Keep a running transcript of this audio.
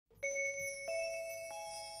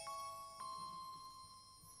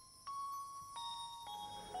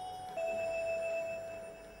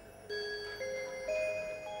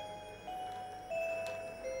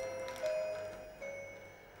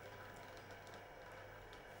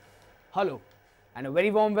Hello, and a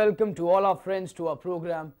very warm welcome to all our friends to our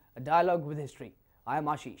program, A Dialogue with History. I am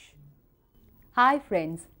Ashish. Hi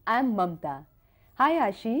friends, I'm Mamta.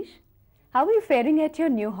 Hi Ashish. How are you faring at your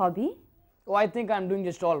new hobby? Oh, I think I'm doing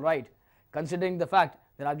just all right, considering the fact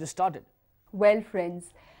that I've just started. Well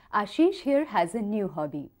friends, Ashish here has a new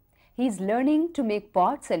hobby. He's learning to make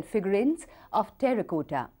pots and figurines of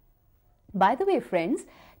terracotta. By the way friends,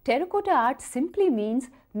 terracotta art simply means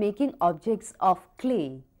making objects of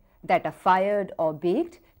clay that are fired or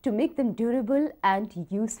baked to make them durable and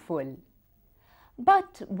useful.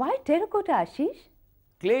 But why terracotta, Ashish?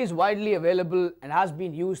 Clay is widely available and has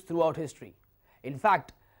been used throughout history. In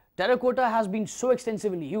fact, terracotta has been so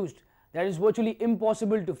extensively used that it is virtually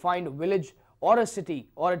impossible to find a village or a city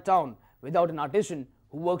or a town without an artisan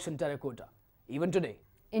who works in terracotta, even today.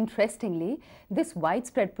 Interestingly, this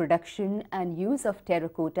widespread production and use of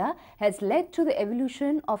terracotta has led to the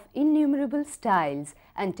evolution of innumerable styles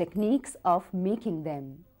and techniques of making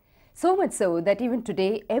them. So much so that even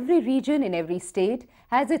today, every region in every state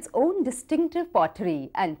has its own distinctive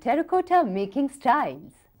pottery and terracotta making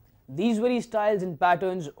styles. These very styles and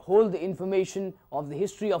patterns hold the information of the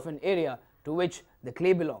history of an area to which the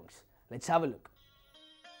clay belongs. Let's have a look.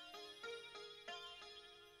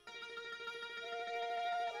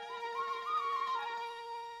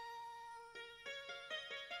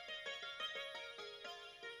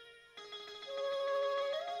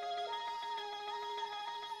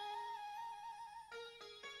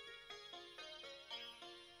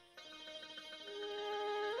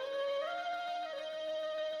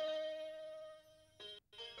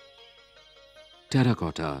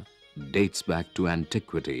 Terracotta dates back to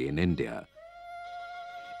antiquity in India.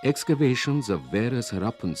 Excavations of various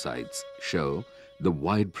Harappan sites show the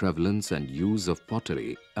wide prevalence and use of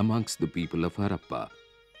pottery amongst the people of Harappa.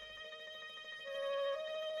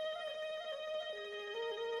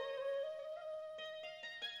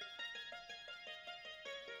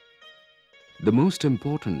 The most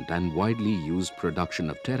important and widely used production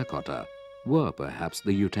of terracotta were perhaps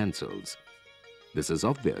the utensils. This is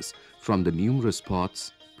obvious from the numerous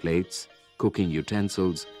pots, plates, cooking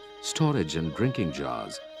utensils, storage and drinking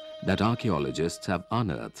jars that archaeologists have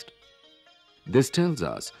unearthed. This tells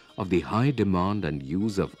us of the high demand and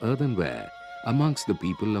use of earthenware amongst the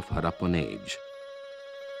people of Harappan age.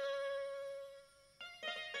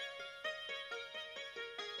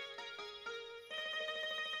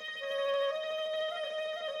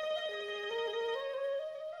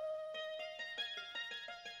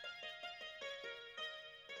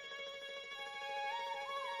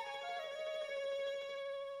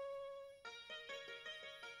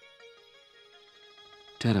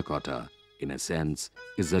 Terracotta, in a sense,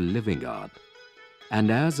 is a living art,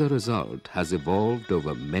 and as a result has evolved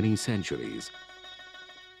over many centuries.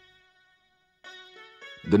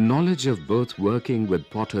 The knowledge of both working with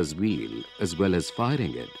potter's wheel as well as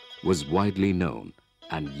firing it was widely known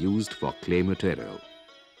and used for clay material.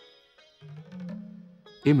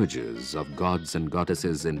 Images of gods and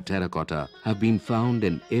goddesses in terracotta have been found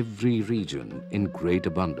in every region in great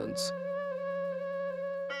abundance.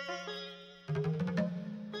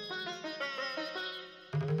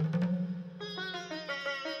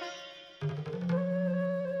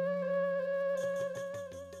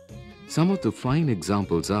 Some of the fine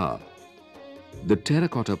examples are the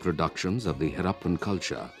terracotta productions of the Harappan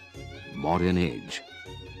culture, Mauryan age,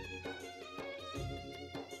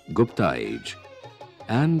 Gupta age,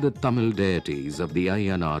 and the Tamil deities of the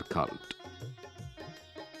Ayyanar cult.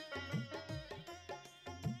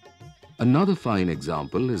 Another fine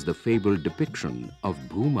example is the fabled depiction of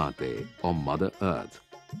Bhumate or Mother Earth.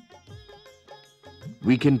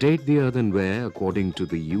 We can date the earthenware according to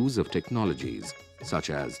the use of technologies such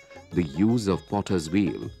as the use of potter's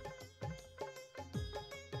wheel,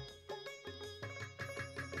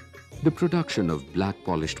 the production of black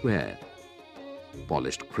polished ware,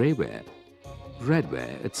 polished grey ware, red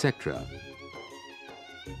ware, etc.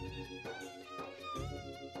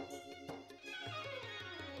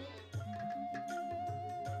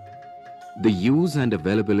 The use and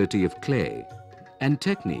availability of clay and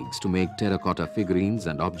techniques to make terracotta figurines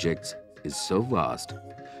and objects is so vast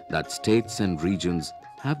that states and regions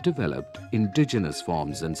have developed indigenous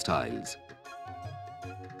forms and styles.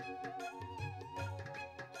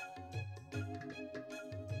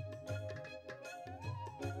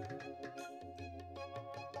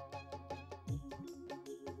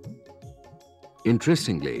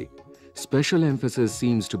 Interestingly, special emphasis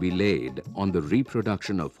seems to be laid on the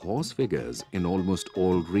reproduction of horse figures in almost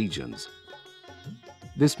all regions.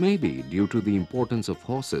 This may be due to the importance of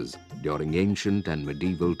horses during ancient and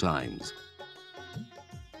medieval times.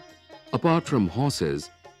 Apart from horses,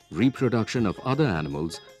 Reproduction of other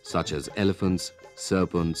animals such as elephants,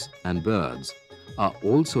 serpents and birds are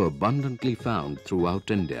also abundantly found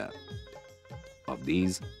throughout India. Of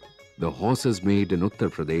these, the horses made in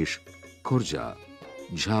Uttar Pradesh, Khurja,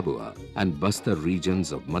 Jhabua and Bastar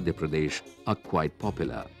regions of Madhya Pradesh are quite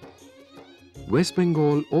popular. West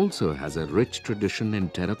Bengal also has a rich tradition in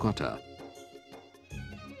terracotta.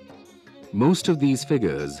 Most of these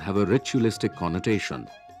figures have a ritualistic connotation,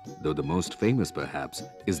 though the most famous perhaps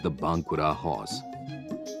is the Bankura horse.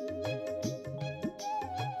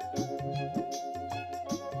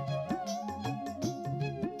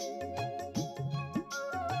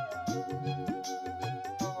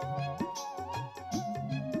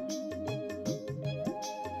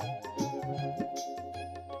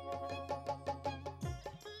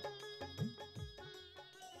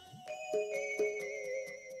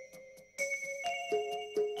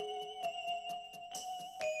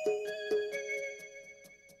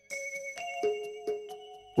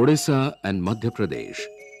 Odisha and Madhya Pradesh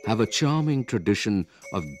have a charming tradition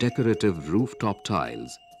of decorative rooftop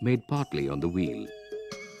tiles made partly on the wheel.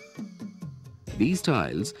 These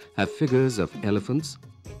tiles have figures of elephants,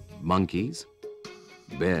 monkeys,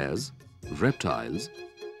 bears, reptiles,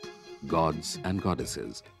 gods and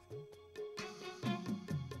goddesses.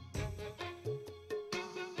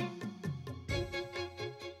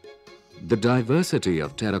 The diversity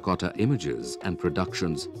of terracotta images and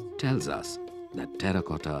productions tells us that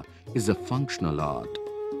terracotta is a functional art.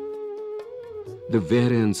 The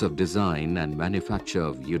variance of design and manufacture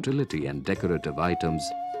of utility and decorative items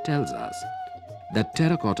tells us that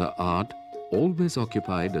terracotta art always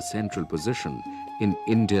occupied a central position in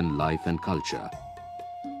Indian life and culture.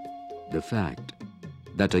 The fact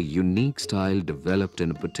that a unique style developed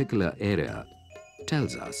in a particular area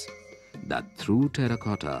tells us that through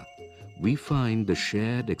terracotta we find the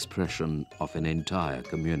shared expression of an entire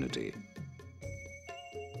community.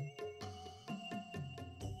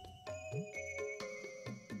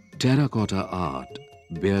 Terracotta art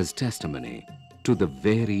bears testimony to the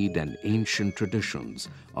varied and ancient traditions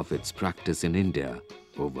of its practice in India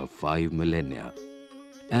over 5 millennia.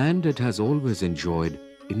 And it has always enjoyed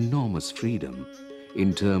enormous freedom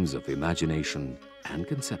in terms of imagination and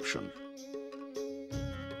conception.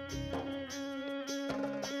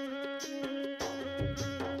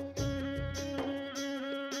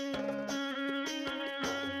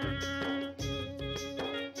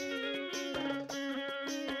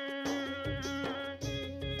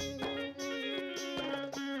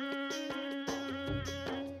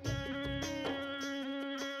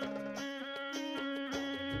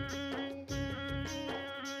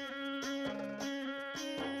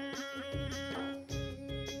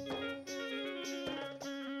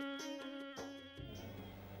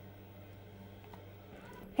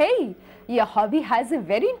 Hey, your hobby has a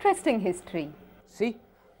very interesting history. See,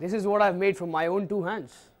 this is what I've made from my own 2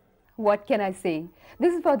 hands. What can I say?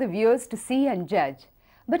 This is for the viewers to see and judge.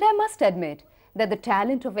 But I must admit that the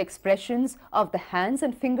talent of expressions of the hands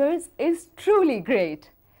and fingers is truly great.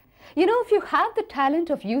 You know, if you have the talent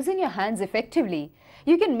of using your hands effectively,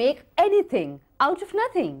 you can make anything out of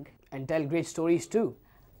nothing. And tell great stories too.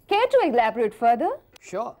 Care to elaborate further?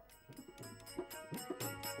 Sure.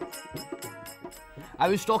 I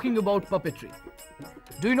was talking about puppetry.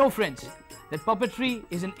 Do you know, friends, that puppetry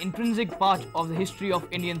is an intrinsic part of the history of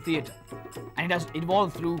Indian theatre, and it has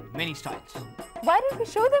evolved through many styles. Why don't we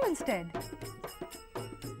show them instead?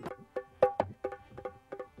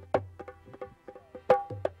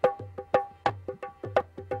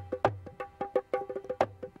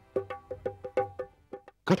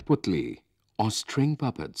 Kathputli or string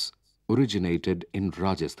puppets originated in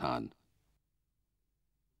Rajasthan.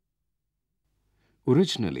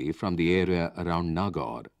 Originally from the area around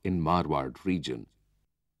Nagaur in Marwar region.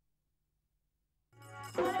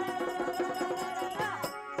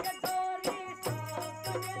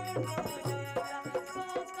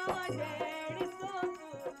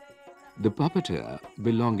 The puppeteer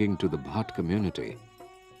belonging to the Bhat community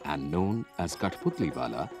and known as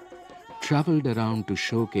Kathputliwala travelled around to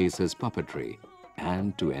showcase his puppetry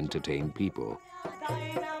and to entertain people.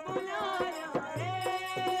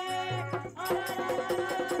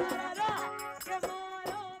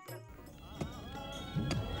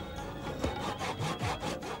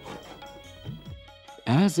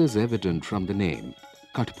 As is evident from the name,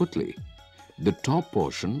 Kathputli, the top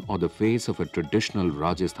portion or the face of a traditional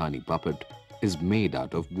Rajasthani puppet is made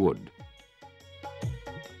out of wood.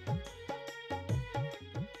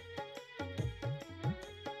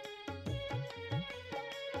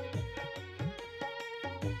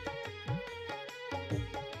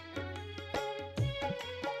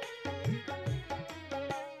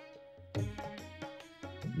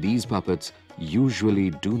 These puppets usually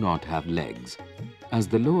do not have legs, as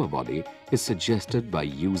the lower body is suggested by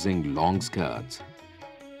using long skirts.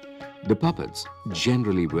 The puppets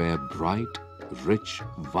generally wear bright, rich,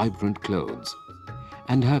 vibrant clothes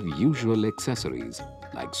and have usual accessories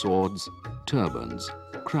like swords, turbans,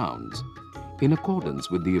 crowns, in accordance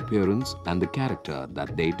with the appearance and the character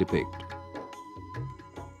that they depict.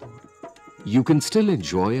 You can still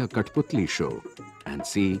enjoy a Kathputli show and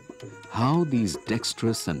see how these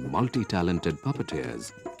dexterous and multi-talented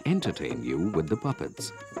puppeteers entertain you with the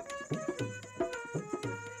puppets.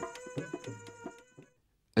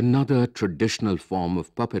 Another traditional form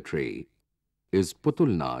of puppetry is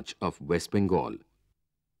Putul Nach of West Bengal.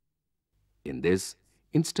 In this,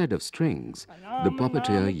 instead of strings, the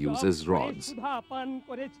puppeteer uses rods.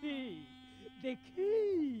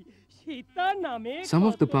 Some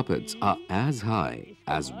of the puppets are as high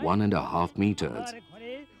as 1.5 meters.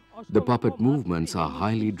 The puppet movements are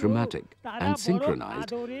highly dramatic and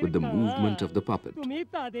synchronized with the movement of the puppet.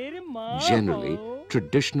 Generally,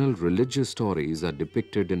 traditional religious stories are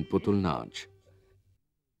depicted in Putul Nach.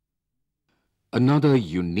 Another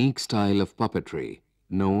unique style of puppetry,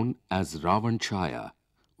 known as Ravan Chaya,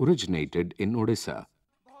 originated in Odisha.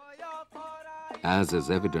 As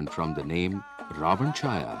is evident from the name, Ravan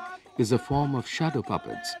Chaya is a form of shadow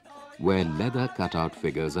puppets where leather cutout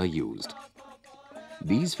figures are used.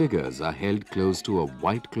 These figures are held close to a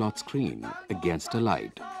white cloth screen against a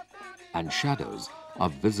light, and shadows are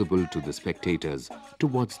visible to the spectators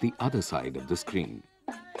towards the other side of the screen.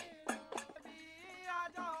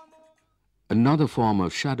 Another form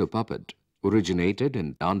of shadow puppet originated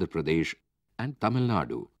in Andhra Pradesh and Tamil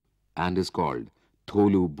Nadu and is called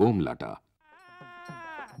Tholu Bomlata.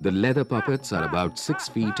 The leather puppets are about 6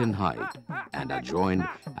 feet in height and are joined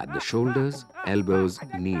at the shoulders, elbows,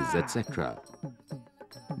 knees, etc.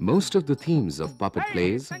 Most of the themes of puppet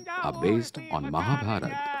plays are based on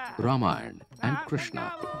Mahabharata, Ramayana and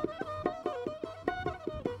Krishna.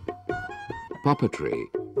 Puppetry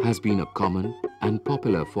has been a common and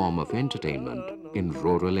popular form of entertainment in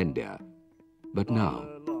rural India. But now,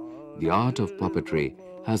 the art of puppetry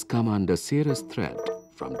has come under serious threat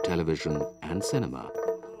from television and cinema.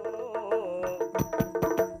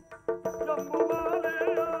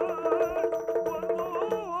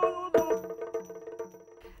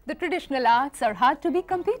 The traditional arts are hard to be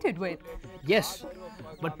competed with. Yes,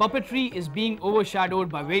 but puppetry is being overshadowed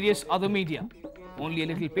by various other media. Only a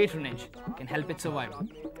little patronage can help it survive.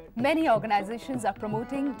 Many organizations are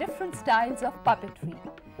promoting different styles of puppetry.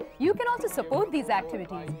 You can also support these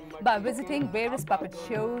activities by visiting various puppet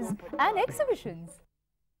shows and exhibitions.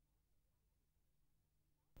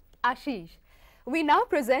 Ashish, we now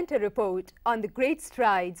present a report on the great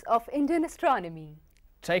strides of Indian astronomy.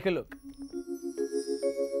 Take a look.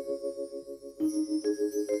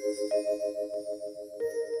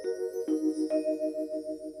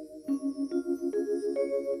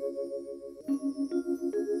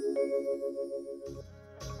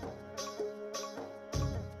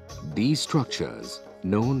 These structures,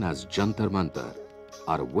 known as Jantar Mantar,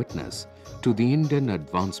 are a witness to the Indian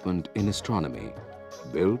advancement in astronomy,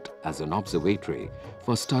 built as an observatory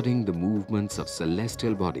for studying the movements of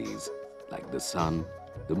celestial bodies like the sun,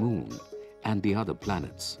 the moon, and the other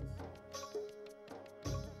planets.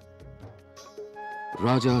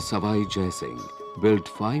 Raja Savai Jai Singh built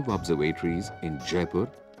 5 observatories in Jaipur,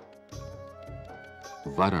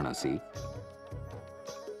 Varanasi,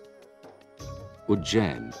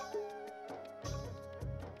 Ujjain,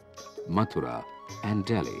 Mathura and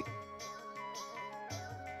Delhi.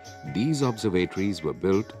 These observatories were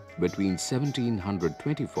built between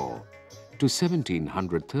 1724 to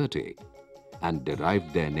 1730 and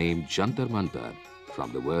derived their name Jantar Mantar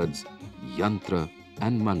from the words Yantra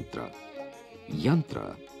and Mantra.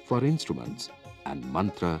 Yantra for instruments and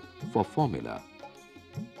Mantra for formula.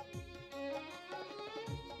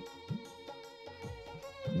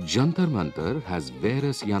 Jantar Mantar has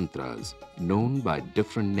various yantras known by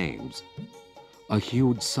different names. A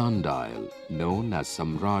huge sundial known as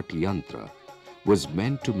Samrat Yantra was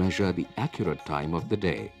meant to measure the accurate time of the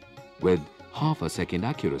day with half a second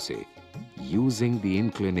accuracy using the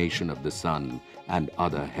inclination of the sun and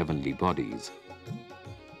other heavenly bodies.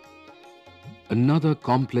 Another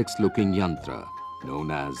complex-looking yantra known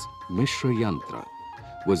as Mishra Yantra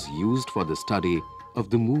was used for the study of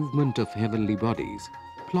the movement of heavenly bodies,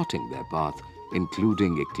 plotting their path,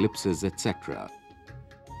 including eclipses, etc.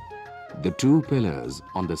 The 2 pillars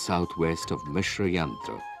on the southwest of Mishra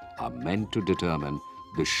Yantra are meant to determine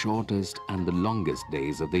the shortest and the longest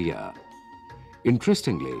days of the year.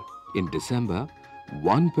 Interestingly, in December,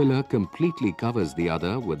 one pillar completely covers the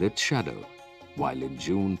other with its shadow, while in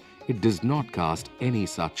June it does not cast any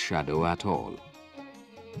such shadow at all.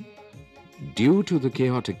 Due to the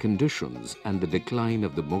chaotic conditions and the decline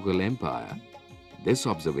of the Mughal Empire, this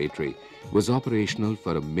observatory was operational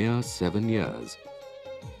for a mere 7 years.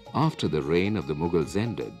 After the reign of the Mughals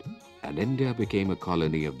ended and India became a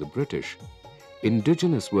colony of the British,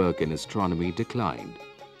 indigenous work in astronomy declined,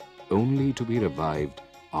 only to be revived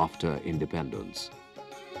after independence.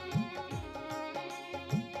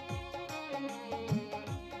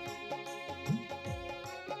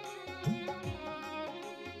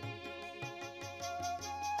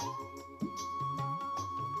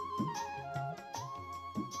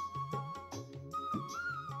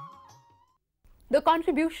 The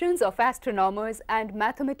contributions of astronomers and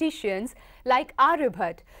mathematicians like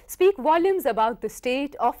Aryabhat speak volumes about the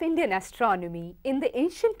state of Indian astronomy in the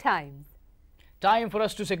ancient times. Time for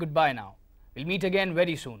us to say goodbye now. We'll meet again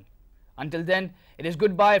very soon. Until then, it is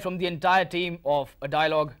goodbye from the entire team of A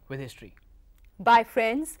Dialogue with History. Bye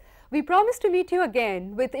friends. We promise to meet you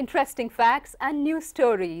again with interesting facts and new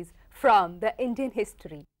stories from the Indian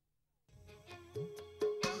history.